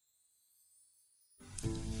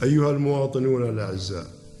أيها المواطنون الأعزاء،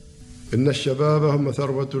 إن الشباب هم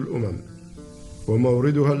ثروة الأمم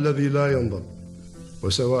وموردها الذي لا ينضب،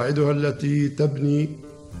 وسواعدها التي تبني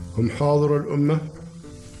هم حاضر الأمة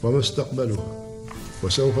ومستقبلها،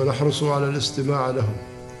 وسوف نحرص على الاستماع لهم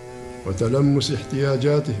وتلمس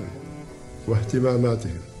احتياجاتهم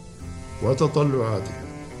واهتماماتهم وتطلعاتهم،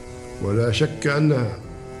 ولا شك أنها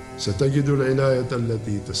ستجد العناية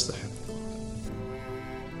التي تستحق.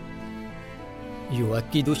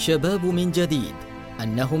 يؤكد الشباب من جديد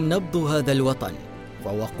أنهم نبض هذا الوطن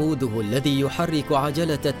ووقوده الذي يحرك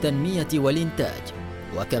عجلة التنمية والإنتاج.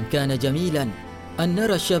 وكم كان جميلاً أن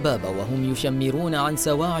نرى الشباب وهم يشمرون عن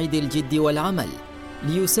سواعد الجد والعمل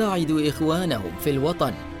ليساعدوا إخوانهم في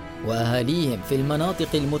الوطن وأهاليهم في المناطق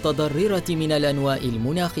المتضررة من الأنواء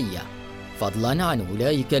المناخية، فضلاً عن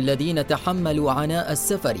أولئك الذين تحملوا عناء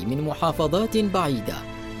السفر من محافظات بعيدة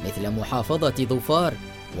مثل محافظة ظفار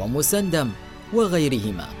ومسندم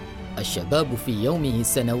وغيرهما. الشباب في يومه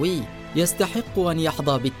السنوي يستحق أن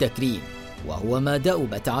يحظى بالتكريم، وهو ما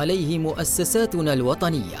دأبت عليه مؤسساتنا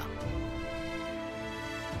الوطنية.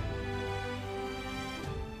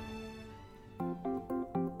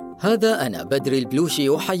 هذا أنا بدر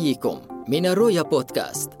البلوشي أحييكم من الرؤيا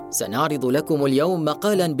بودكاست. سنعرض لكم اليوم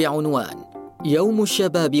مقالا بعنوان يوم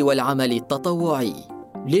الشباب والعمل التطوعي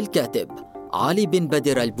للكاتب علي بن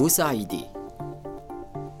بدر البوسعيدي.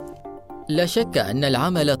 لا شك أن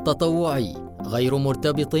العمل التطوعي غير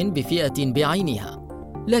مرتبط بفئة بعينها،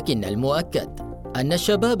 لكن المؤكد أن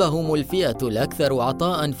الشباب هم الفئة الأكثر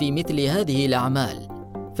عطاء في مثل هذه الأعمال.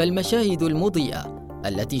 فالمشاهد المضيئة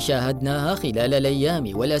التي شاهدناها خلال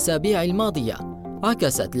الأيام والأسابيع الماضية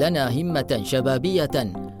عكست لنا همة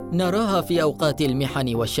شبابية نراها في أوقات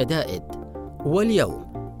المحن والشدائد. واليوم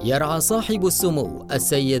يرعى صاحب السمو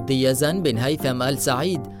السيد ذي يزن بن هيثم آل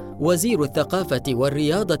سعيد وزير الثقافة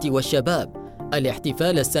والرياضة والشباب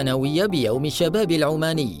الاحتفال السنوي بيوم الشباب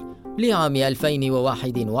العماني لعام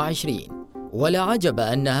 2021. ولا عجب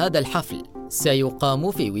أن هذا الحفل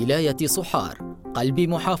سيقام في ولاية صحار قلب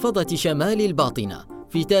محافظة شمال الباطنة،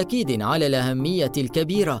 في تأكيد على الأهمية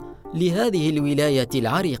الكبيرة لهذه الولاية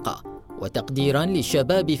العريقة وتقديراً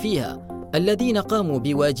للشباب فيها الذين قاموا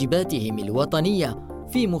بواجباتهم الوطنية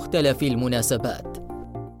في مختلف المناسبات.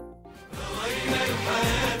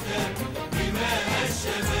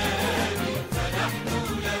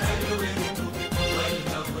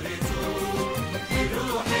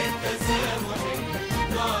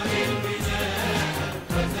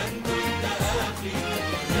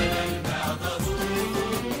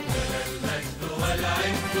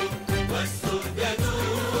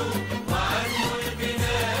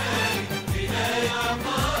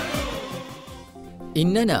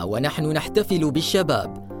 إننا ونحن نحتفل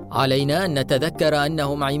بالشباب علينا أن نتذكر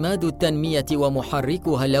أنهم عماد التنمية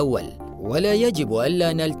ومحركها الأول، ولا يجب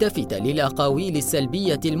ألا نلتفت للأقاويل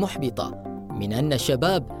السلبية المحبطة من أن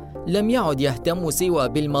الشباب لم يعد يهتم سوى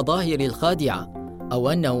بالمظاهر الخادعة، أو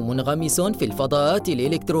أنه منغمس في الفضاءات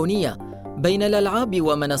الإلكترونية بين الألعاب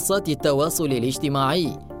ومنصات التواصل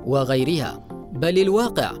الاجتماعي وغيرها. بل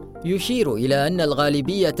الواقع يشير إلى أن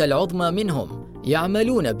الغالبية العظمى منهم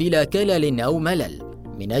يعملون بلا كلل أو ملل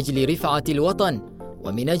من أجل رفعة الوطن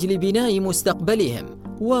ومن أجل بناء مستقبلهم،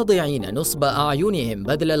 واضعين نصب أعينهم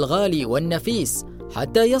بذل الغالي والنفيس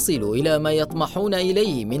حتى يصلوا إلى ما يطمحون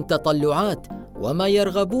إليه من تطلعات وما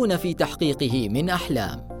يرغبون في تحقيقه من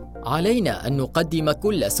أحلام. علينا أن نقدم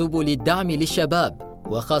كل سبل الدعم للشباب،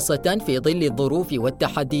 وخاصة في ظل الظروف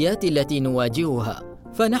والتحديات التي نواجهها.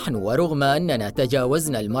 فنحن ورغم أننا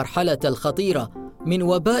تجاوزنا المرحلة الخطيرة من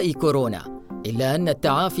وباء كورونا، إلا أن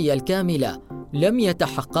التعافي الكامل لم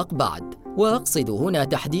يتحقق بعد، وأقصد هنا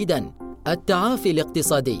تحديداً التعافي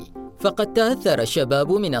الاقتصادي. فقد تأثر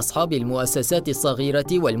الشباب من أصحاب المؤسسات الصغيرة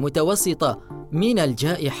والمتوسطة من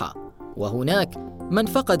الجائحة، وهناك من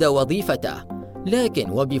فقد وظيفته، لكن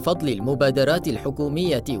وبفضل المبادرات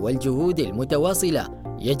الحكومية والجهود المتواصلة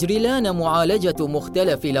يجري الآن معالجة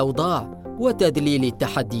مختلف الأوضاع وتذليل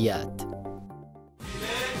التحديات.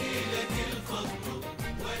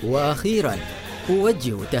 وأخيراً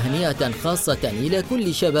أوجه تهنئة خاصة إلى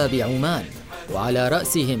كل شباب عمان، وعلى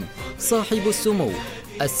رأسهم صاحب السمو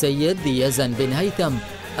السيد ذي يزن بن هيثم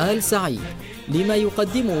آل سعيد، لما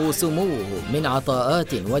يقدمه سموه من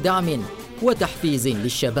عطاءات ودعم وتحفيز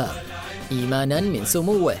للشباب، إيماناً من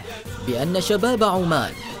سموه بأن شباب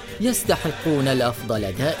عمان يستحقون الأفضل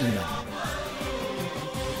دائماً.